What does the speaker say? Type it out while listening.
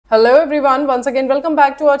Hello everyone, once again welcome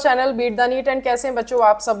back to our channel beat the NEET. And कैसे हैं बच्चों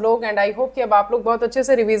आप सब लोग? एंड आई होप कि अब आप लोग बहुत अच्छे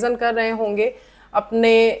से रिवीजन कर रहे होंगे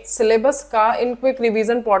अपने सिलेबस का इन क्विक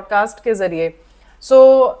रिवीजन पॉडकास्ट के जरिए।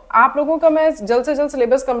 आप लोगों का मैं जल्द से जल्द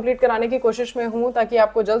सिलेबस कंप्लीट कराने की कोशिश में हूँ ताकि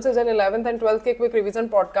आपको जल्द से जल्द 11th एंड 12th के क्विक रिवीजन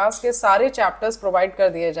पॉडकास्ट के सारे चैप्टर्स प्रोवाइड कर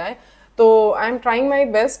दिए जाएँ। तो I am trying my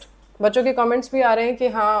best. बच्चों के कमेंट्स भी आ रहे हैं कि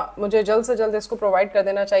हाँ मुझे जल्द से जल्द इसको प्रोवाइड कर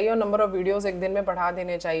देना चाहिए और नंबर ऑफ वीडियोस एक दिन में बढ़ा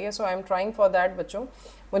देने चाहिए। सो I am trying for that बच्चों।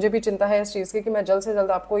 मुझे भी चिंता है इस चीज़ की कि मैं जल्द से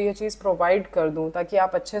जल्द आपको ये चीज़ प्रोवाइड कर दूं ताकि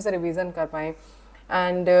आप अच्छे से रिवीजन कर पाएँ।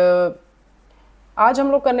 एंड आज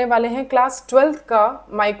हम लोग करने वाले हैं क्लास 12th का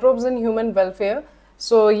माइक्रोब्स इन ह्यूमन वेलफेयर।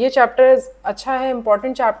 ये चैप्टर अच्छा है,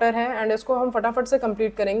 इंपॉर्टेंट चैप्टर है एंड इसको हम फटाफट से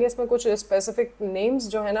कंप्लीट करेंगे। इसमें कुछ स्पेसिफिक नेम्स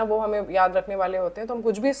जो है ना वो हमें याद रखने वाले होते हैं, तो हम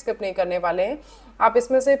कुछ भी स्किप नहीं करने वाले हैं। आप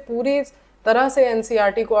इसमें से पूरी तरह से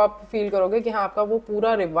एनसीईआरटी को आप फील करोगे कि हाँ आपका वो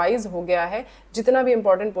पूरा रिवाइज हो गया है, जितना भी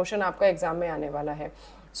इंपॉर्टेंट पोर्शन आपका एग्जाम में आने वाला है।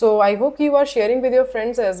 So I hope you are sharing with your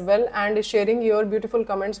friends as well and sharing your beautiful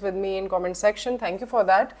comments with me in comment section. Thank you for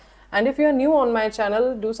that. And if you are new on my channel,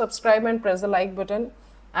 do subscribe and press the like button.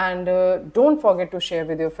 And don't forget to share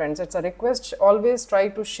with your friends. It's a request. Always try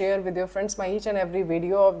to share with your friends my each and every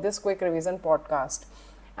video of this quick revision podcast.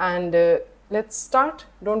 And let's start.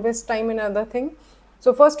 Don't waste time in another thing.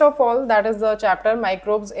 So first of all, that is the chapter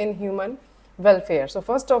Microbes in Human Welfare. So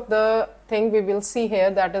first of the thing we will see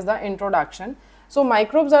here, that is the introduction. So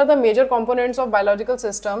microbes are the major components of biological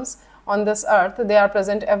systems on this earth. They are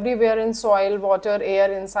present everywhere in soil, water, air,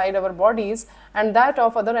 inside our bodies and that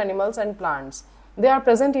of other animals and plants. They are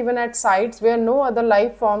present even at sites where no other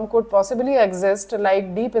life form could possibly exist, like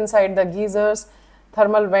deep inside the geysers,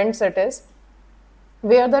 thermal vents it is,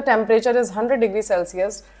 where the temperature is 100 degrees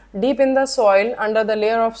Celsius, deep in the soil, under the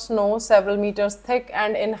layer of snow several meters thick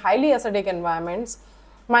and in highly acidic environments.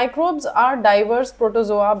 Microbes are diverse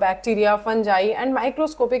protozoa, bacteria, fungi, and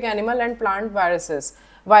microscopic animal and plant viruses,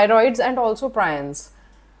 viroids, and also prions.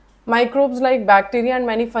 Microbes like bacteria and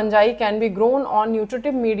many fungi can be grown on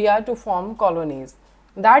nutritive media to form colonies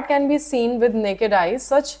that can be seen with naked eyes.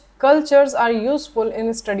 Such cultures are useful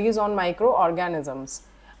in studies on microorganisms.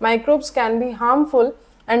 Microbes can be harmful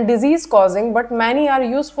and disease causing, but many are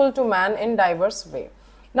useful to man in diverse way.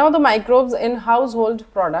 Now the microbes in household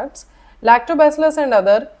products. Lactobacillus and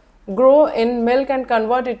other grow in milk and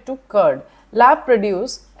convert it to curd. Lab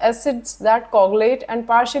produce acids that coagulate and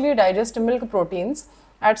partially digest milk proteins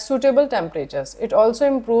at suitable temperatures. It also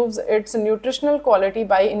improves its nutritional quality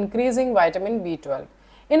by increasing vitamin B12.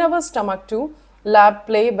 In our stomach too, lab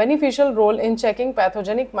play beneficial role in checking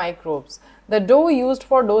pathogenic microbes. The dough used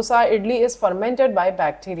for dosa idli is fermented by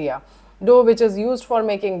bacteria. Dough which is used for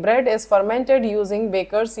making bread is fermented using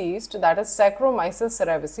baker's yeast, that is Saccharomyces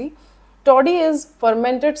cerevisiae. Toddy is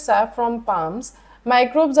fermented sap from palms.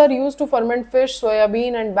 Microbes are used to ferment fish,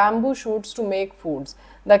 soybean and bamboo shoots to make foods.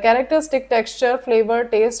 The characteristic texture, flavor,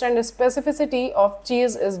 taste and specificity of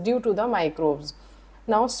cheese is due to the microbes.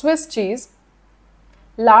 Now Swiss cheese.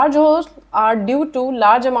 Large holes are due to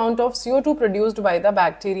large amount of CO2 produced by the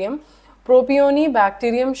bacterium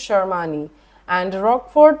Propionibacterium shermani. And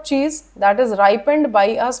Roquefort cheese, that is ripened by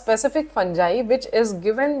a specific fungi which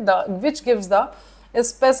gives the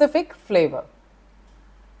specific flavor.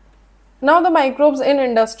 Now the microbes in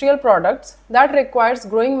industrial products, that requires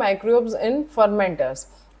growing microbes in fermenters.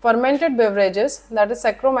 Fermented beverages, that is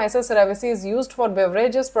Saccharomyces cerevisiae, is used for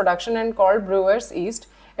beverages production and called brewer's yeast.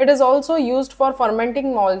 It is also used for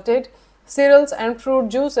fermenting malted cereals and fruit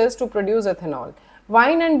juices to produce ethanol.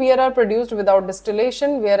 Wine and beer are produced without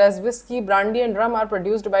distillation, whereas whiskey, brandy and rum are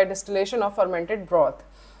produced by distillation of fermented broth.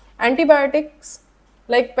 Antibiotics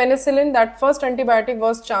like penicillin, that first antibiotic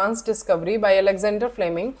was chance discovery by Alexander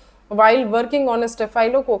Fleming while working on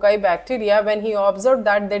staphylococci bacteria when he observed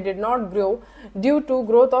that they did not grow due to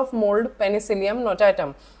growth of mold Penicillium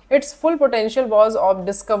notatum. Its full potential was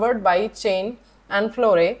discovered by Chain and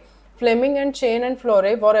Flore. Fleming and Chain and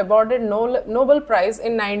Flore were awarded Nobel Prize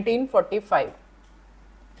in 1945.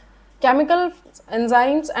 Chemical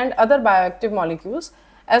enzymes and other bioactive molecules.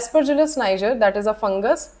 Aspergillus niger, that is a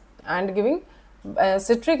fungus and giving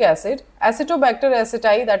citric acid. Acetobacter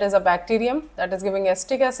aceti, that is a bacterium that is giving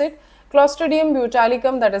acetic acid. Clostridium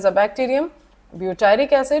botulicum, that is a bacterium,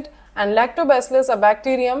 butyric acid. And Lactobacillus, a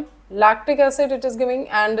bacterium, lactic acid it is giving,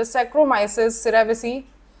 and Saccharomyces cerevisiae,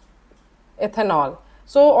 ethanol.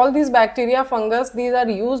 So all these bacteria, fungus, these are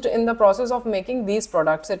used in the process of making these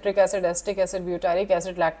products: citric acid, acetic acid, butyric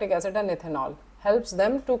acid, lactic acid and ethanol. Helps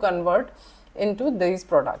them to convert into these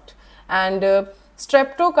products. And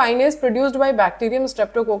Streptokinase produced by bacterium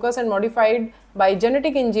Streptococcus and modified by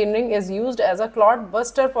genetic engineering is used as a clot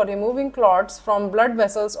buster for removing clots from blood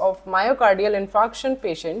vessels of myocardial infarction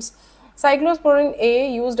patients. Cyclosporin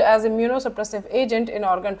A, used as immunosuppressive agent in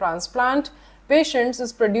organ transplant patients,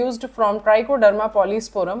 is produced from Trichoderma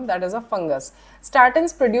polysporum, that is a fungus.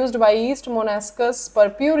 Statins produced by yeast Monaskis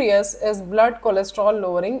purpureus is blood cholesterol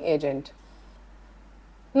lowering agent.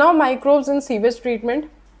 Now, microbes in sewage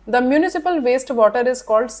treatment. The municipal wastewater is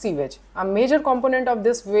called sewage. A major component of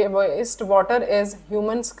this wastewater is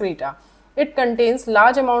human excreta. It contains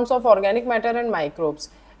large amounts of organic matter and microbes.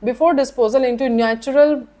 Before disposal into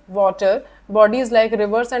natural water bodies like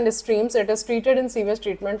rivers and streams, it is treated in sewage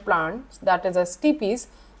treatment plants, that is STPs,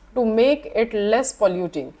 to make it less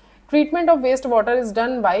polluting. Treatment of wastewater is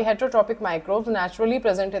done by heterotrophic microbes naturally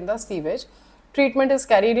present in the sewage. Treatment is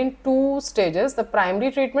carried in two stages, the primary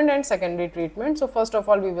treatment and secondary treatment. So first of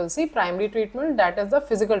all, we will see primary treatment, that is the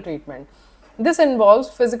physical treatment. This involves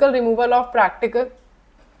physical removal of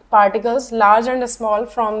particles large and small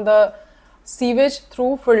from the sewage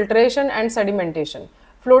through filtration and sedimentation.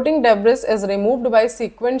 Floating debris is removed by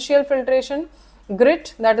sequential filtration.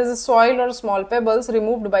 Grit, that is soil or small pebbles,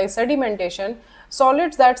 removed by sedimentation.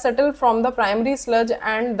 Solids that settle from the primary sludge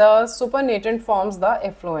and the supernatant forms the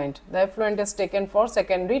effluent. The effluent is taken for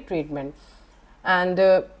secondary treatment. And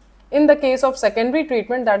in the case of secondary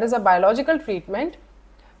treatment, that is a biological treatment,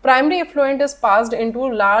 primary effluent is passed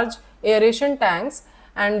into large aeration tanks,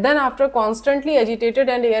 and then after constantly agitated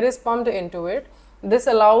and air is pumped into it. This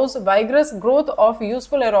allows vigorous growth of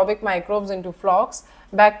useful aerobic microbes into flocks,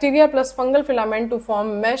 bacteria plus fungal filament to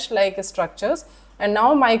form mesh-like structures. And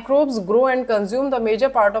now microbes grow and consume the major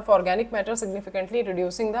part of organic matter, significantly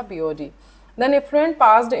reducing the BOD. Then effluent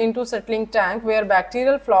passed into settling tank where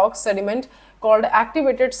bacterial flocks sediment called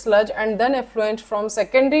activated sludge, and then effluent from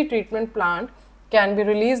secondary treatment plant can be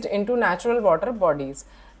released into natural water bodies.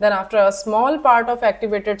 Then after a small part of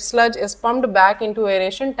activated sludge is pumped back into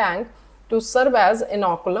aeration tank to serve as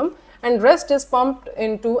inoculum, and rest is pumped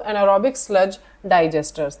into anaerobic sludge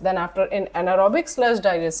digesters. Then after in anaerobic sludge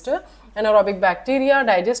digester, anaerobic bacteria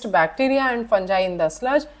digest bacteria and fungi in the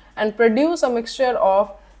sludge and produce a mixture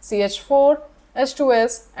of CH4,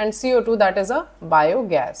 H2S and CO2, that is a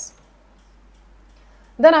biogas.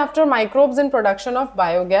 Then after microbes in production of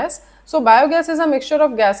biogas. So biogas is a mixture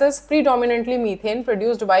of gases, predominantly methane,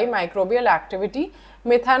 produced by microbial activity.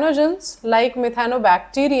 Methanogens like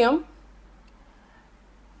methanobacterium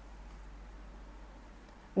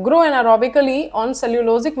grow anaerobically on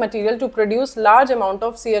cellulosic material to produce large amount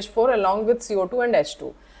of CH4 along with CO2 and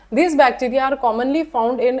H2. These bacteria are commonly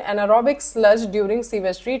found in anaerobic sludge during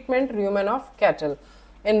sewage treatment, rumen of cattle.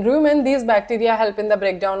 In rumen, these bacteria help in the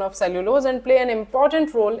breakdown of cellulose and play an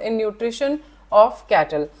important role in nutrition of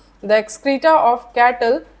cattle. The excreta of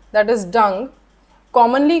cattle, that is dung,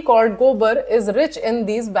 commonly called gobar, is rich in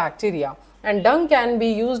these bacteria, and dung can be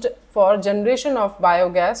used for generation of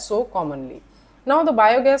biogas so commonly. Now the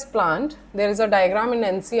biogas plant, there is a diagram in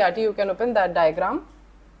NCERT, you can open that diagram.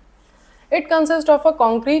 It consists of a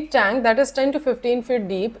concrete tank that is 10 to 15 feet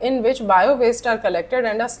deep, in which bio waste are collected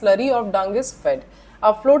and a slurry of dung is fed.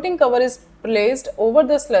 A floating cover is placed over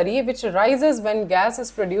the slurry, which rises when gas is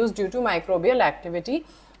produced due to microbial activity.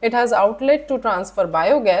 It has outlet to transfer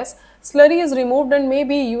biogas. Slurry is removed and may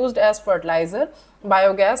be used as fertilizer.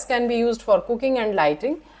 Biogas can be used for cooking and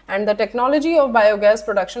lighting. And the technology of biogas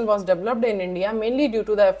production was developed in India mainly due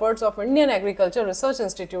to the efforts of Indian Agriculture Research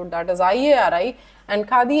Institute, that is IARI, and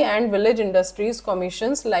Khadi and Village Industries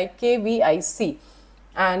Commissions like KVIC.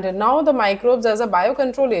 And now the microbes as a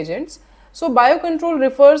biocontrol agents. So biocontrol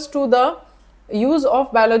refers to the use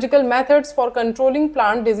of biological methods for controlling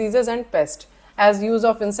plant diseases and pests. As use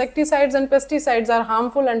of insecticides and pesticides are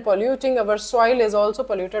harmful and polluting, our soil is also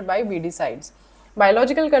polluted by weedicides.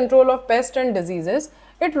 Biological control of pests and diseases.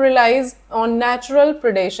 It relies on natural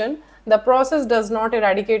predation. The process does not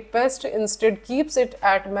eradicate pest, instead keeps it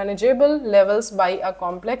at manageable levels by a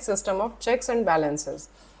complex system of checks and balances.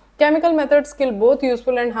 Chemical methods kill both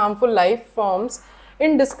useful and harmful life forms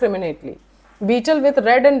indiscriminately. Beetle with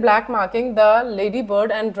red and black marking, the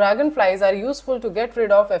ladybird and dragonflies are useful to get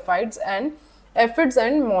rid of aphids and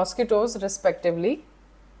mosquitoes respectively.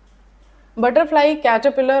 Butterfly,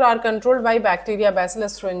 caterpillar are controlled by bacteria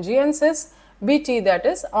Bacillus thuringiensis. Bt, that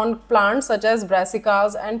is on plants such as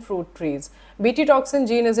brassicas and fruit trees. Bt toxin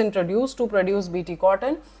gene is introduced to produce Bt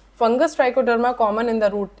cotton. Fungus Trichoderma, common in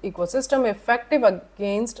the root ecosystem, effective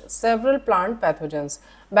against several plant pathogens.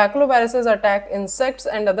 Baculoviruses attack insects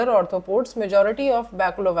and other arthropods. Majority of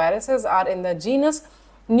baculoviruses are in the genus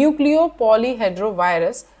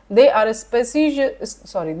Nucleopolyhedrovirus. They are species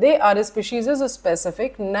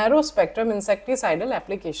specific narrow spectrum insecticidal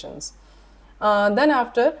applications. Then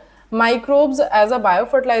after microbes as a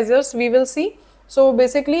biofertilizers we will see. So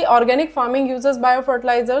basically organic farming uses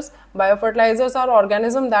biofertilizers. Biofertilizers are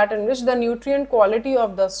organisms that enrich the nutrient quality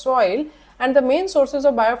of the soil, and the main sources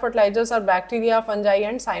of biofertilizers are bacteria, fungi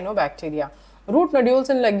and cyanobacteria. Root nodules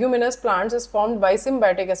in leguminous plants is formed by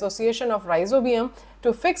symbiotic association of rhizobium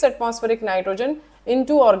to fix atmospheric nitrogen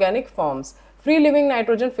into organic forms. Free living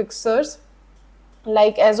nitrogen fixers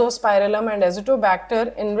like azospirillum and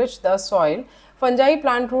azotobacter enrich the soil. Fungi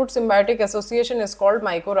plant root symbiotic association is called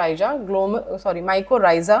mycorrhiza.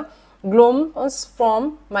 Glomes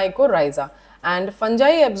form mycorrhiza. And fungi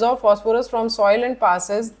absorb phosphorus from soil and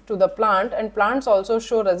passes to the plant, and plants also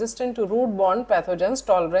show resistance to root-borne pathogens,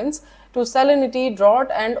 tolerance to salinity,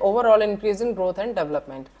 drought and overall increase in growth and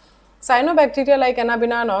development. Cyanobacteria like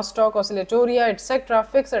Anabaena, Nostoc, Oscillatoria, etc.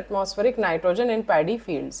 fix atmospheric nitrogen in paddy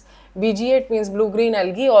fields. BGA, it means blue-green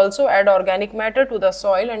algae, also add organic matter to the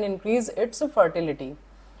soil and increase its fertility.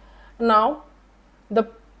 Now,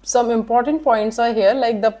 some important points are here,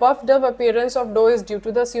 like the puff dove appearance of dough is due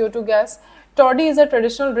to the CO2 gas. Toddy is a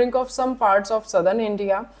traditional drink of some parts of southern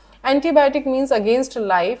India. Antibiotic means against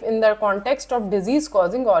life in the context of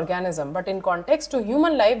disease-causing organism, but in context to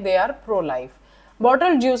human life, they are pro-life.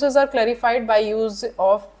 Bottled juices are clarified by use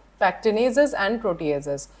of pectinases and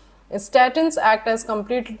proteases. Statins act as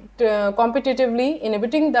competitively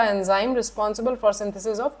inhibiting the enzyme responsible for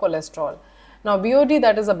synthesis of cholesterol. Now, BOD,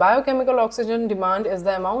 that is a biochemical oxygen demand, is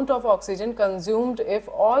the amount of oxygen consumed if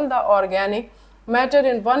all the organic matter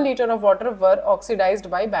in 1 liter of water were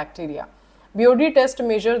oxidized by bacteria. BOD test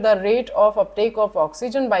measure the rate of uptake of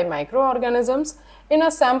oxygen by microorganisms in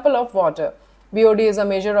a sample of water. BOD is a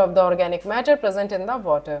measure of the organic matter present in the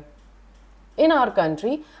water. In our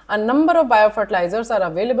country, a number of biofertilizers are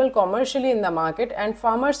available commercially in the market, and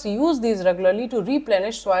farmers use these regularly to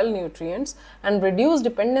replenish soil nutrients and reduce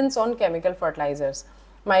dependence on chemical fertilizers.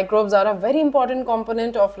 Microbes are a very important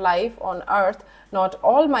component of life on earth. Not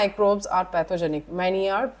all microbes are pathogenic. Many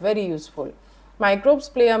are very useful. Microbes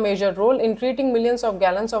play a major role in treating millions of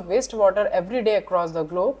gallons of wastewater every day across the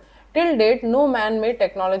globe. Till date, no man-made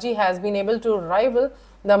technology has been able to rival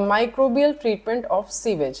the microbial treatment of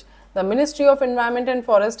sewage. The Ministry of Environment and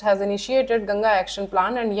Forest has initiated Ganga Action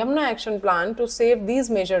Plan and Yamuna Action Plan to save these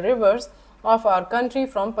major rivers of our country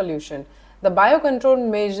from pollution. The biocontrol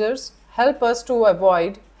measures help us to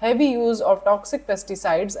avoid heavy use of toxic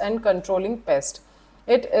pesticides and controlling pests.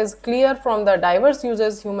 It is clear from the diverse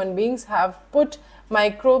uses human beings have put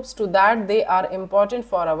microbes to that they are important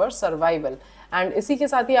for our survival. And इसी के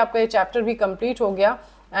साथ ही आपका ये chapter भी complete हो गया,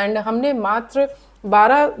 and हमने मात्र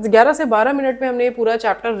 11 से 12 मिनट में हमने ये पूरा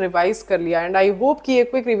चैप्टर रिवाइज कर लिया. एंड आई होप कि ये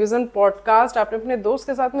क्विक रिवीजन पॉडकास्ट आपने अपने दोस्त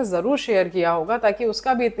के साथ में ज़रूर शेयर किया होगा ताकि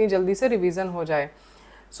उसका भी इतनी जल्दी से रिवीजन हो जाए.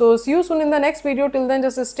 सो सी you soon in the next video. Till then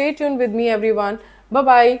just stay tuned with me everyone. Bye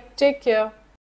bye, take care.